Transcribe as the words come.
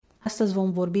Astăzi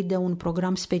vom vorbi de un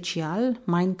program special,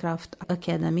 Mindcraft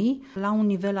Academy, la un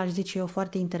nivel, aș zice eu,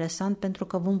 foarte interesant, pentru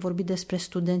că vom vorbi despre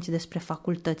studenți, despre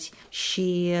facultăți.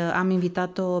 Și am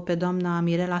invitat-o pe doamna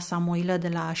Mirela Samoilă de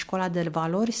la Școala de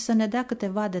Valori să ne dea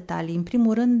câteva detalii. În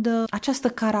primul rând, această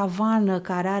caravană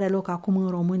care are loc acum în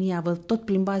România, vă tot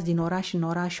plimbați din oraș în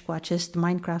oraș cu acest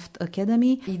Mindcraft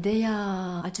Academy. Ideea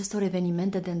acestor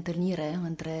evenimente de întâlnire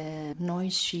între noi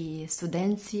și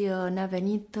studenți ne-a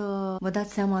venit, vă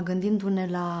dați seama, gândindu-ne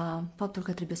la faptul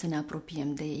că trebuie să ne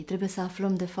apropiem de ei, trebuie să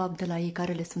aflăm de fapt de la ei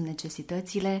care le sunt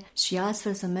necesitățile și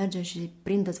astfel să mergem și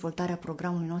prin dezvoltarea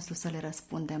programului nostru să le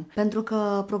răspundem. Pentru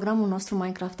că programul nostru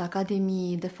Mindcraft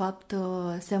Academy de fapt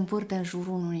se învârte în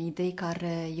jurul unei idei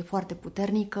care e foarte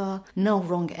puternică, no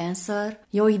wrong answer.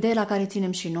 E o idee la care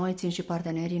ținem și noi, țin și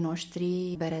partenerii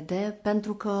noștri BRD,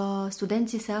 pentru că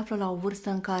studenții se află la o vârstă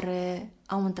în care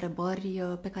au întrebări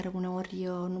pe care uneori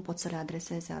nu pot să le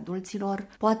adreseze adulților.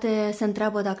 Poate se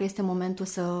întreabă dacă este momentul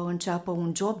să înceapă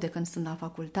un job de când sunt la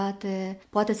facultate,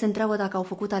 poate se întreabă dacă au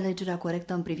făcut alegerea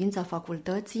corectă în privința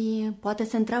facultății, poate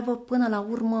se întreabă până la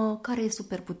urmă care e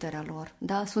superputerea lor.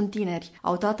 Da, sunt tineri,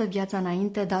 au toată viața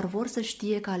înainte, dar vor să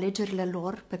știe că alegerile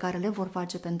lor, pe care le vor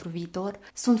face pentru viitor,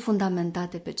 sunt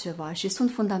fundamentate pe ceva și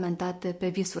sunt fundamentate pe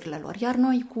visurile lor. Iar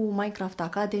noi cu Mindcraft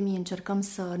Academy încercăm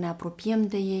să ne apropiem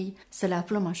de ei, să le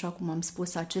aflăm, așa cum am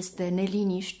spus, aceste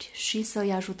neliniști și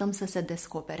să-i ajutăm să se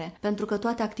descopere. Pentru că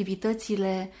toate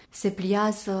activitățile se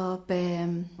pliază pe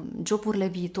joburile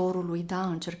viitorului, da?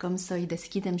 Încercăm să-i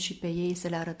deschidem și pe ei, să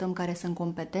le arătăm care sunt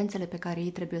competențele pe care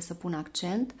ei trebuie să pună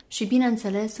accent și,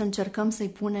 bineînțeles, încercăm să-i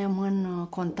punem în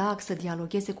contact, să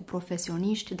dialogheze cu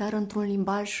profesioniști, dar într-un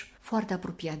limbaj foarte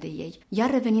apropiat de ei.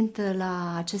 Iar revenind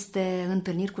la aceste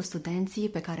întâlniri cu studenții,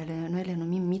 pe care noi le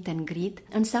numim meet and greet,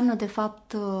 înseamnă de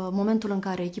fapt momentul în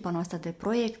care echipa noastră de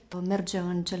proiect merge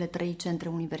în cele 3 centre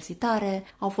universitare,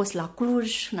 au fost la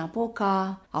Cluj,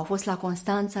 Napoca, au fost la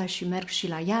Constanța și merg și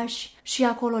la Iași și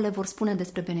acolo le vor spune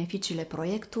despre beneficiile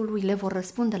proiectului, le vor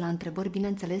răspunde la întrebări,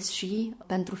 bineînțeles, și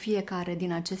pentru fiecare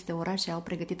din aceste orașe au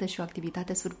pregătită și o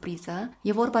activitate surpriză.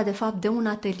 E vorba de fapt de un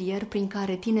atelier prin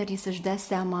care tinerii să-și dea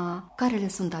seama care le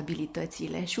sunt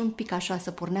abilitățile și un pic așa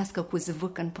să pornească cu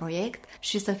zvâc în proiect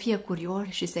și să fie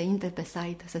curioși și să intre pe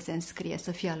site, să se înscrie,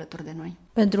 să fie alături de noi.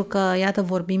 Pentru că, iată,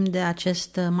 vorbim de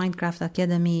acest Mindcraft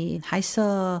Academy, hai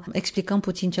să explicăm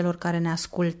puțin celor care ne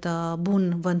ascultă.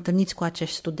 Bun, vă întâlniți cu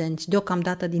acești studenți,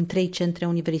 deocamdată din 3 centre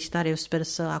universitare, eu sper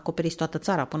să acoperiți toată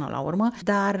țara până la urmă,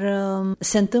 dar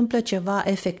se întâmplă ceva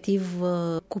efectiv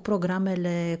cu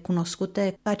programele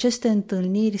cunoscute. Aceste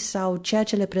întâlniri sau ceea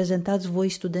ce le prezentați voi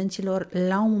studenților,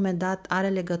 la un moment dat are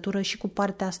legătură și cu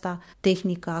partea asta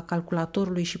tehnică a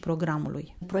calculatorului și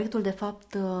programului. Proiectul, de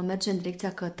fapt, merge în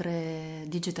direcția către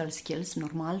digital skills,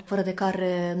 normal, fără de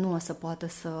care nu o să poată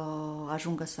să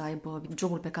ajungă să aibă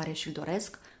jobul pe care și-l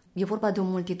doresc. E vorba de o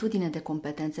multitudine de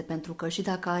competențe, pentru că și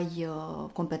dacă ai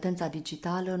competența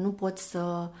digitală, nu poți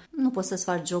să-ți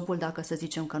faci jobul dacă să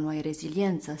zicem că nu ai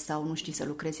reziliență sau nu știi să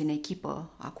lucrezi în echipă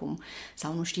acum,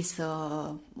 sau nu știi să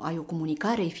ai o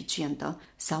comunicare eficientă,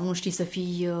 sau nu știi să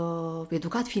fii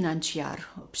educat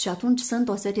financiar. Și atunci sunt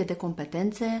o serie de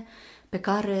competențe pe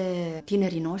care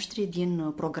tinerii noștri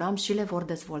din program și le vor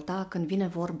dezvolta când vine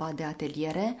vorba de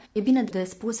ateliere. E bine de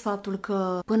spus faptul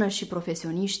că până și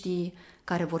profesioniștii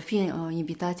care vor fi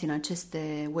invitați în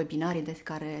aceste webinarii de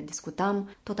care discutam,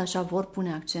 tot așa vor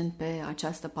pune accent pe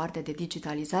această parte de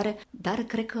digitalizare, dar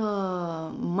cred că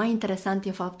mai interesant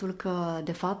e faptul că,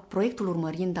 de fapt, proiectul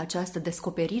urmărind această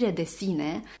descoperire de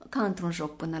sine, ca într-un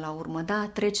joc până la urmă, da,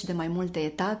 treci de mai multe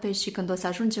etape și când o să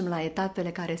ajungem la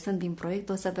etapele care sunt din proiect,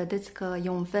 o să vedeți că e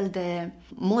un fel de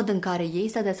mod în care ei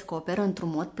se descoperă într-un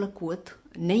mod plăcut,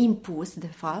 neimpus, de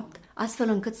fapt, astfel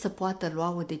încât să poată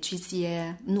lua o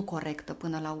decizie nu corectă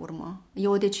până la urmă. E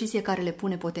o decizie care le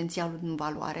pune potențialul în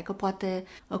valoare, că poate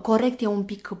corect e un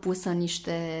pic pusă în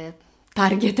niște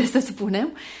targete, să spunem,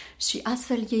 și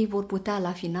astfel ei vor putea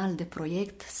la final de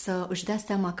proiect să își dea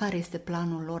seama care este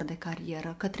planul lor de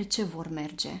carieră, către ce vor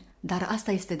merge. Dar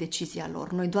asta este decizia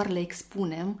lor. Noi doar le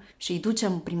expunem și îi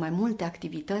ducem prin mai multe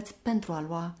activități pentru a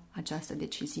lua această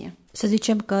decizie. Să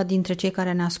zicem că dintre cei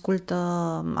care ne ascultă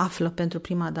află pentru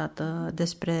prima dată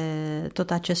despre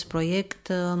tot acest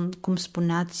proiect. Cum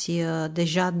spuneați,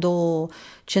 deja 2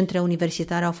 centre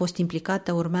universitare au fost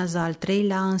implicate, urmează al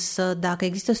 3-lea, însă dacă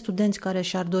există studenți care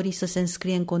și-ar dori să se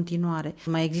înscrie în continuare,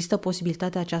 mai există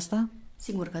posibilitatea aceasta?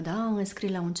 Sigur că da,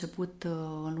 înscrierile au început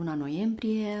în luna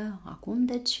noiembrie, acum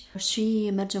deci,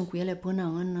 și mergem cu ele până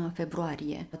în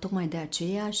februarie. Tocmai de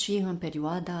aceea și în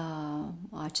perioada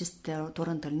acestor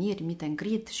întâlniri, meet and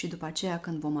greet, și după aceea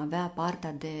când vom avea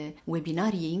partea de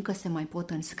webinarii, încă se mai pot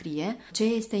înscrie. Ce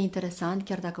este interesant,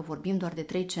 chiar dacă vorbim doar de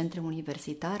 3 centre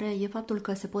universitare, e faptul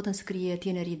că se pot înscrie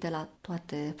tinerii de la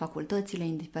toate facultățile,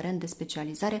 indiferent de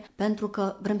specializare, pentru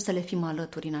că vrem să le fim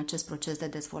alături în acest proces de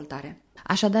dezvoltare.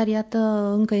 Așadar, iată,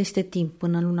 încă este timp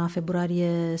până în luna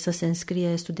februarie să se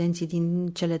înscrie studenții din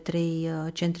cele 3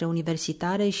 centre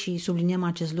universitare și subliniem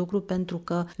acest lucru pentru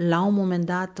că la un moment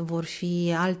dat vor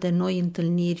fi alte noi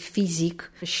întâlniri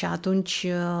fizic și atunci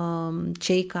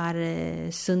cei care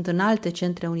sunt în alte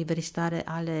centre universitare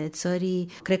ale țării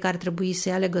cred că ar trebui să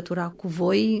ia legătura cu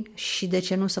voi și de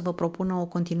ce nu să vă propună o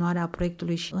continuare a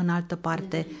proiectului și în altă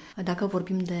parte. Dacă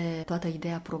vorbim de toată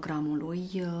ideea programului,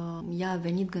 ea a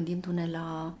venit gândindu-ne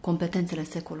la competențele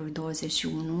secolului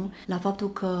 21, la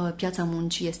faptul că piața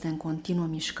muncii este în continuă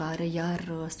mișcare,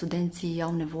 iar studenții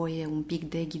au nevoie un pic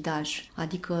de ghidaj,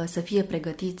 adică să fie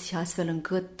pregătiți astfel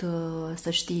încât să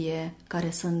știe care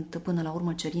sunt până la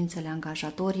urmă cerințele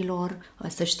angajatorilor,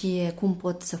 să știe cum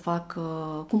pot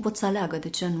să aleagă, de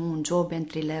ce nu, un job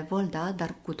entry level, da?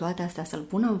 Dar cu toate astea să-l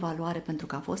pună în valoare pentru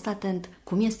că a fost atent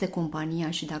cum este compania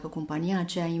și dacă compania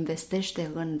aceea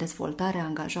investește în dezvoltarea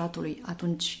angajatului,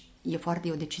 atunci e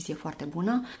o decizie foarte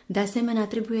bună. De asemenea,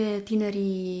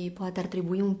 tinerii poate ar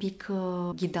trebui un pic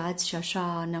ghidați și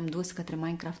așa ne-am dus către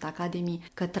Mindcraft Academy,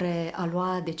 către a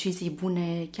lua decizii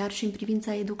bune chiar și în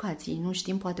privința educației. Nu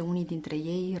știm, poate unii dintre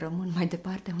ei rămân mai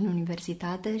departe în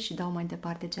universitate și dau mai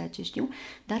departe ceea ce știu,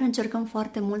 dar încercăm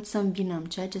foarte mult să îmbinăm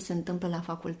ceea ce se întâmplă la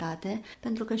facultate,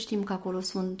 pentru că știm că acolo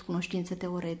sunt cunoștințe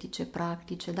teoretice,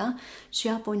 practice, da? Și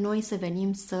apoi noi să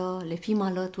venim să le fim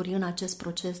alături în acest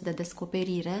proces de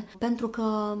descoperire, pentru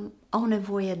că au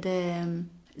nevoie de,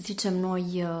 zicem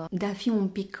noi, de a fi un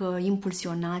pic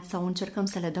impulsionați sau încercăm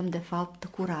să le dăm de fapt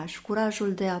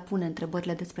curajul de a pune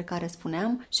întrebările despre care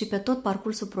spuneam și pe tot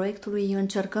parcursul proiectului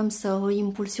încercăm să îi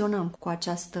impulsionăm cu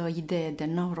această idee de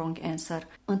no wrong answer.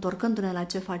 Întorcându-ne la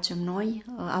ce facem noi,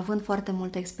 având foarte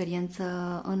multă experiență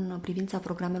în privința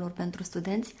programelor pentru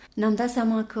studenți, ne-am dat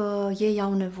seama că ei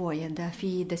au nevoie de a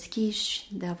fi deschiși,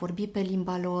 de a vorbi pe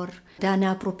limba lor, de a ne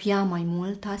apropia mai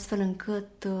mult, astfel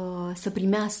încât să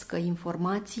primească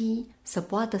informații, să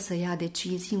poată să ia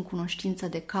decizii în cunoștință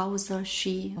de cauză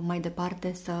și mai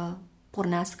departe să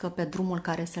pornească pe drumul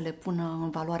care să le pună în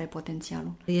valoare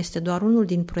potențialul. Este doar unul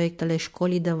din proiectele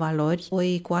Școlii de Valori.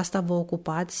 Voi cu asta vă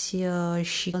ocupați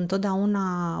și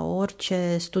întotdeauna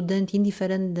orice student,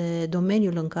 indiferent de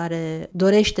domeniul în care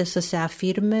dorește să se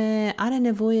afirme, are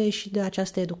nevoie și de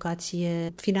această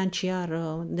educație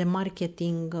financiară, de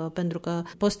marketing, pentru că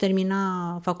poți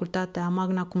termina facultatea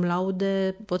magna cum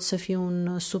laude, poți să fii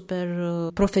un super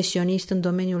profesionist în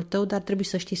domeniul tău, dar trebuie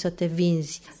să știi să te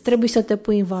vinzi, trebuie să te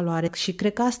pui în valoare. Și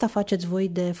cred că asta faceți voi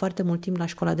de foarte mult timp la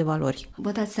Școala de Valori.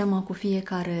 Vă dați seama, cu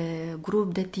fiecare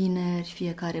grup de tineri,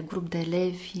 fiecare grup de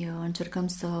elevi, încercăm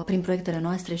să, prin proiectele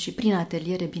noastre și prin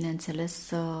ateliere, bineînțeles,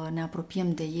 să ne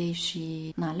apropiem de ei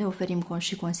și le oferim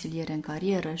și consiliere în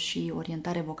carieră și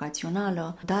orientare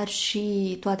vocațională, dar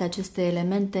și toate aceste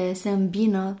elemente se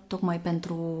îmbină tocmai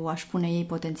pentru a-și pune ei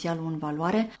potențialul în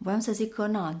valoare. Voiam să zic că,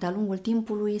 de-a lungul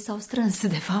timpului s-au strâns,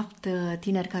 de fapt,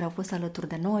 tineri care au fost alături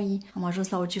de noi. Am ajuns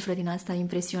la o cifră din asta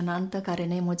impresionantă, care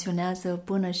ne emoționează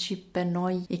până și pe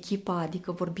noi, echipa,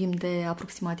 adică vorbim de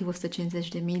aproximativ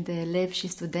 150.000 de elevi și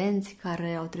studenți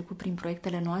care au trecut prin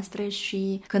proiectele noastre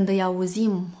și când îi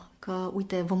auzim că,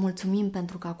 uite, vă mulțumim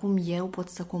pentru că acum eu pot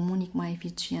să comunic mai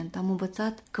eficient. Am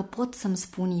învățat că pot să-mi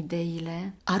spun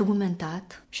ideile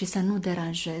argumentat și să nu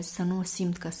deranjez, să nu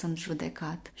simt că sunt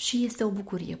judecat. Și este o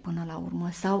bucurie până la urmă.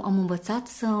 Sau am învățat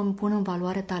să îmi pun în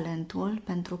valoare talentul,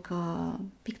 pentru că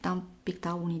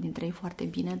pictau unii dintre ei foarte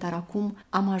bine, dar acum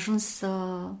am ajuns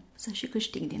să și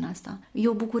câștig din asta. E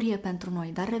o bucurie pentru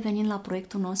noi, dar revenind la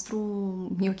proiectul nostru,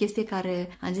 e o chestie care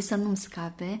am zis să nu-mi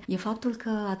scape, e faptul că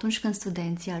atunci când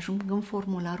studenții ajung în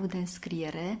formularul de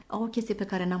înscriere, au o chestie pe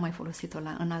care n-am mai folosit-o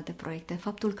în alte proiecte,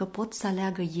 faptul că pot să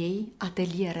aleagă ei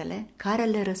atelierele care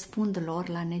le răspund lor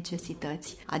la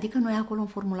necesități. Adică noi acolo în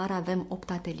formular avem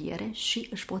 8 ateliere și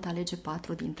își pot alege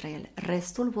 4 dintre ele.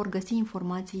 Restul vor găsi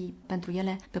informații pentru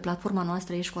ele pe platforma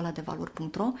noastră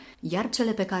școladevalori.ro, iar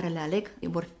cele pe care le aleg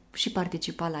vor și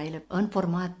participa la ele în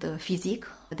format fizic,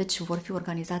 Deci vor fi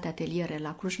organizate ateliere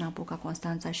la Cluj-Napoca,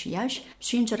 Constanța și Iași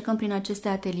și încercăm prin aceste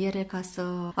ateliere ca să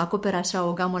acopere așa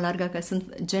o gamă largă, că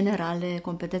sunt generale,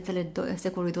 competențele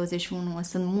secolului 21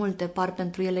 sunt multe, par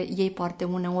pentru ei poate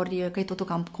uneori că e totul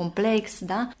cam complex,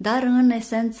 da? Dar în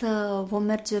esență vom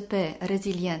merge pe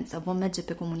reziliență, vom merge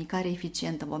pe comunicare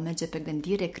eficientă, vom merge pe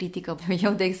gândire critică.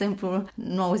 Eu, de exemplu,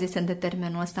 nu auzisem de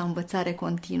termenul ăsta învățare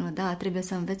continuă, da? Trebuie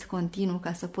să înveți continuu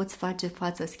ca să poți face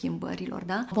față schimbărilor,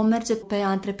 da? Vom merge pe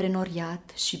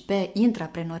antreprenoriat și pe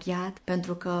intraprenoriat,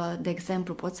 pentru că, de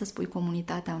exemplu, poți să spui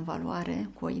comunitatea în valoare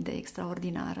cu o idee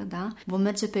extraordinară, da? Vom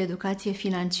merge pe educație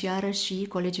financiară și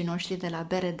colegii noștri de la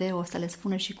BRD o să le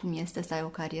spună și cum este să ai o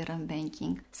carieră în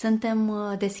banking. Suntem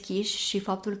deschiși și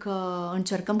faptul că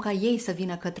încercăm ca ei să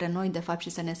vină către noi, de fapt, și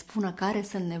să ne spună care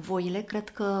sunt nevoile, cred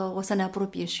că o să ne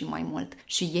apropie și mai mult.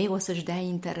 Și ei o să-și dea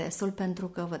interesul, pentru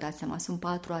că, vă dați seama, sunt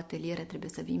 4 ateliere, trebuie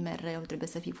să vii mereu, trebuie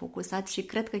să fii focusat și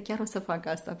cred că chiar o să fac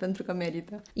asta, pentru că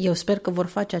merită. Eu sper că vor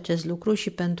face acest lucru și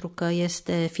pentru că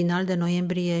este final de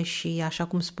noiembrie și, așa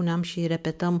cum spuneam și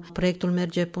repetăm, proiectul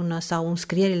merge sau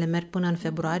înscrierile merg până în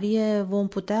februarie, vom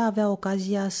putea avea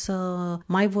ocazia să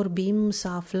mai vorbim, să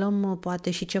aflăm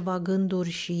poate și ceva gânduri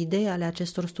și idei ale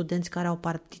acestor studenți care au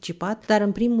participat, dar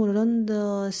în primul rând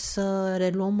să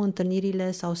reluăm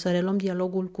întâlnirile sau să reluăm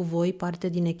dialogul cu voi, parte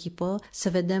din echipă, să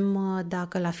vedem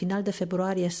dacă la final de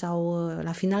februarie sau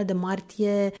la final de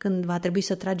martie, când va trebui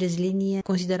să trageți linie,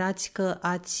 considerați că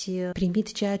ați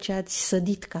primit ceea ce ați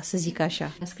sădit, ca să zic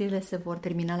așa. Înscrierile se vor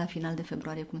termina la final de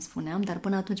februarie, cum spuneam, dar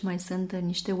până atunci mai sunt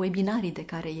niște webinarii de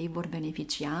care ei vor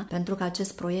beneficia, pentru că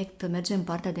acest proiect merge în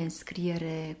partea de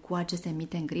înscriere cu aceste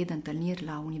meet and greet, întâlniri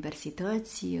la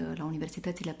universități, la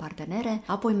universitățile partenere,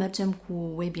 apoi mergem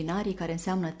cu webinarii, care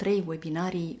înseamnă 3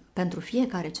 webinarii pentru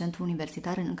fiecare centru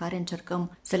universitar, în care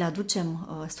încercăm să le aducem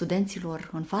studenților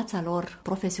în fața lor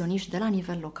profesioniști de la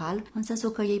nivel local, în sensul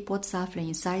că ei pot să afle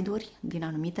insight-uri din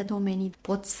anumite domenii,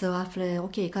 pot să afle,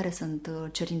 ok, care sunt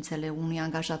cerințele unui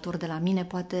angajator de la mine,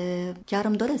 poate chiar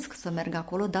îmi doresc să merg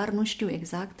acolo, dar nu știu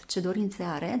exact ce dorințe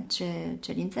are, ce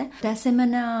cerințe. De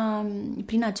asemenea,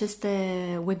 prin aceste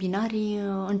webinarii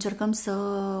încercăm să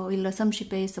îi lăsăm și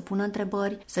pe ei să pună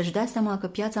întrebări, să-și dea seama că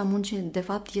piața muncii de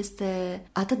fapt este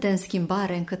atât de în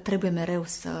schimbare încât trebuie mereu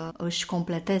să își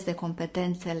completeze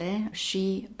competențele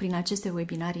și prin aceste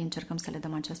webinarii încercăm să le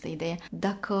dăm această idee.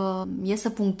 Dacă e să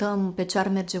punctăm pe ce ar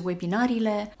merge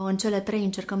webinariile, în cele 3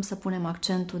 încercăm să punem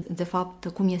accentul de fapt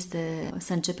cum este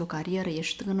să începi o carieră,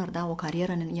 ești tânăr, da, o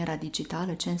carieră în era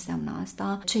digitală, ce înseamnă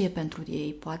asta, ce e pentru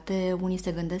ei. Poate unii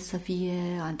se gândesc să fie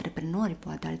antreprenori,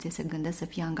 poate alții se gândesc să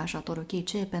fie angajatori, ok,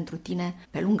 ce e pentru tine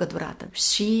pe lungă durată.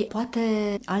 Și poate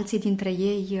alții dintre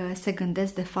ei se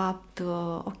gândesc de fapt,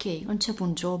 ok, încep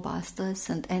un job astăzi,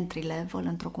 sunt entry level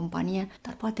într-o companie,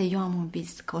 dar poate eu am un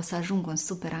vis că o să ajung un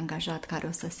super angajat care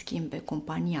o să schimbe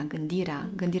compania,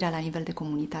 gândirea la nivel de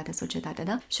comunitate, societate,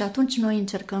 da? Și atunci noi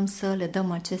încercăm să le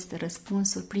dăm aceste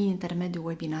răspunsuri prin intermediul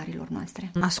webinarilor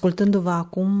noastre. Ascultându-vă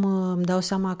acum, îmi dau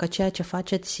seama că ceea ce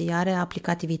faceți are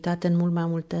aplicativitate în mult mai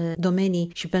multe domenii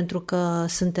și pentru că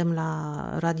suntem la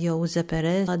Radio UZPR,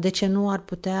 de ce nu ar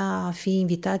putea fi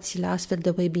invitați la astfel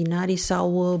de webinarii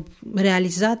sau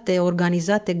realizate,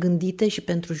 organizate, gândite și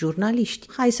pentru jurnaliști?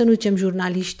 Hai să nu zicem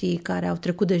jurnaliștii care au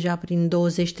trecut deja prin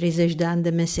 20-30 de ani de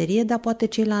meserie, dar poate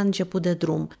cei la început de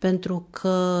drum, pentru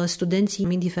că studenții,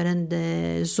 indiferent de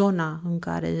zona în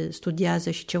care studiază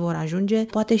și ce vor ajunge,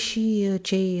 poate și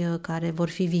cei care vor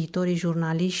fi viitorii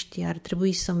jurnaliști ar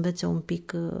trebui să învețe un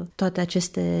pic toate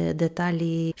aceste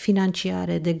detalii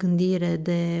financiare, de gândire,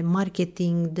 de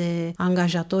marketing, de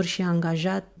angajator și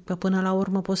angajat, că până la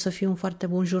urmă poți să fii un foarte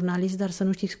bun jurnalist, dar să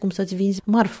nu știi cum să-ți vinzi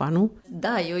marfa, nu?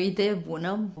 Da, e o idee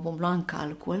bună, vom lua în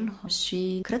calcul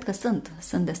și cred că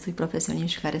sunt destui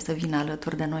profesioniști care să vină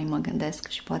alături de noi, mă gândesc,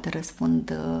 și poate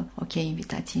răspund ok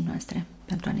invitației noastre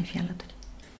pentru a ne fi alături.